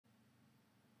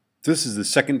This is the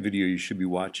second video you should be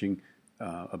watching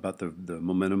about the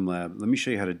momentum lab. Let me show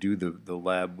you how to do the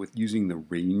lab with using the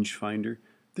rangefinder.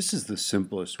 This is the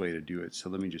simplest way to do it, so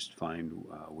let me just find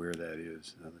where that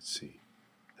is. Let's see.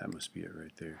 That must be it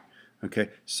right there. Okay,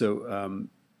 so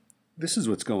this is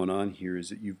what's going on here is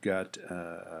that you've got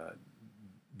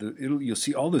you'll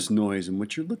see all this noise, and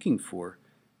what you're looking for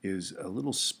is a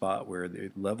little spot where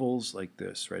it levels like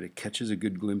this, right? It catches a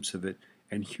good glimpse of it,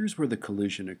 and here's where the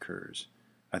collision occurs.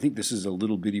 I think this is a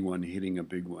little bitty one hitting a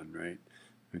big one, right?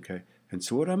 Okay, and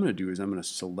so what I'm going to do is I'm going to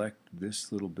select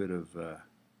this little bit of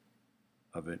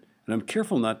it, and I'm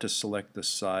careful not to select the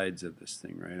sides of this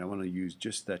thing, right? I want to use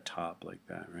just that top like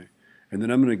that, right? And then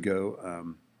I'm going to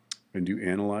go and do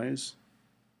Analyze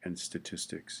and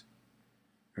Statistics,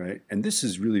 right? And this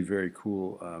is really very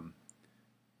cool.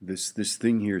 This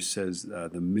thing here says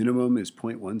the minimum is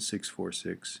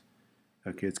 0.1646.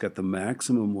 Okay, it's got the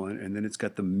maximum one, and then it's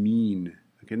got the mean.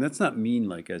 Okay, and that's not mean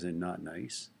like as in not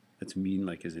nice. That's mean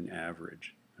like as in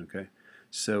average. Okay,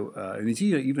 so and it's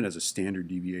even as a standard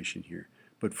deviation here.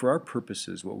 But for our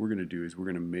purposes, what we're going to do is we're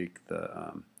going to make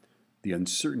the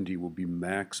uncertainty will be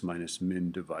max minus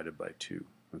min divided by 2.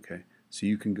 Okay, so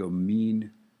you can go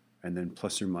mean and then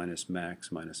plus or minus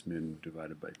max minus min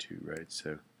divided by 2, right?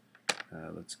 So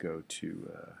let's go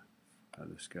to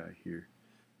this guy here,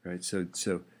 right? So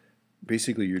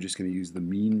basically you're just going to use the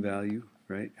mean value,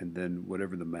 right? And then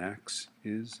whatever the max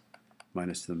is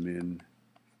minus the min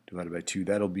divided by 2.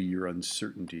 That'll be your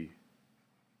uncertainty,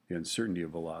 the uncertainty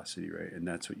of velocity, right? And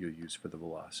that's what you'll use for the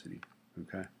velocity,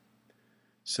 okay?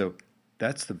 So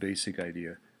that's the basic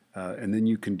idea. And then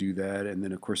you can do that, and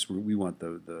then of course we want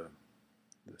the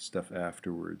stuff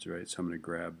afterwards, right? So I'm going to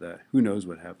grab that. Who knows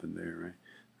what happened there,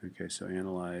 right? Okay, so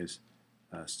Analyze,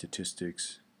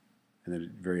 Statistics, and then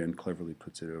it very uncleverly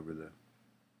puts it over the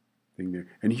thing there.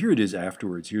 And here it is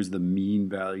afterwards. Here's the mean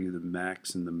value, the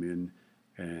max and the min,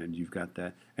 and you've got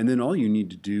that. And then all you need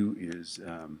to do is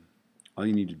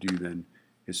then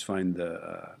is find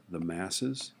the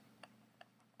masses,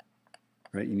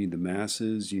 right? You need the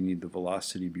masses, you need the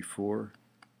velocity before,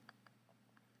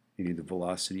 you need the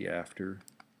velocity after,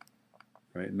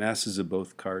 right? Masses of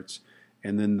both carts,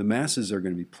 and then the masses are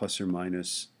going to be plus or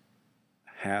minus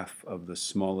half of the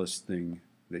smallest thing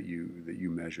that you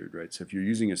measured, right? So if you're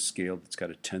using a scale that's got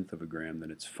 1/10 of a gram,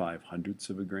 then it's 5/100ths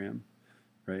of a gram,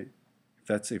 right?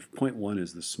 If 0.1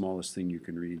 is the smallest thing you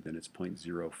can read, then it's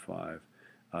 0.05.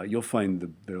 You'll find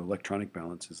the electronic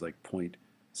balance is like point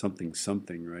something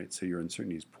something, right? So your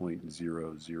uncertainty is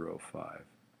 0.005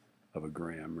 of a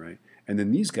gram, right? And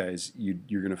then these guys,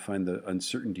 you're going to find the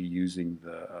uncertainty using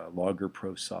the Logger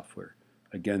Pro software.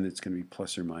 Again, it's going to be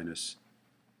plus or minus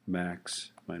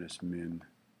max minus min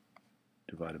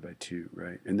divided by 2,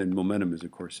 right? And then momentum is,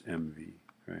 of course, mv,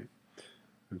 right?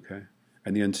 Okay?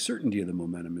 And the uncertainty of the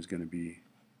momentum is going to be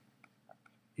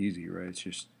easy, right? It's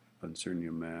just uncertainty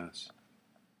of mass.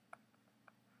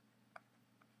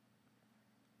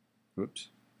 Whoops.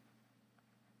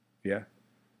 Yeah?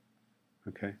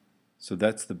 Okay? So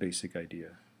that's the basic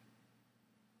idea.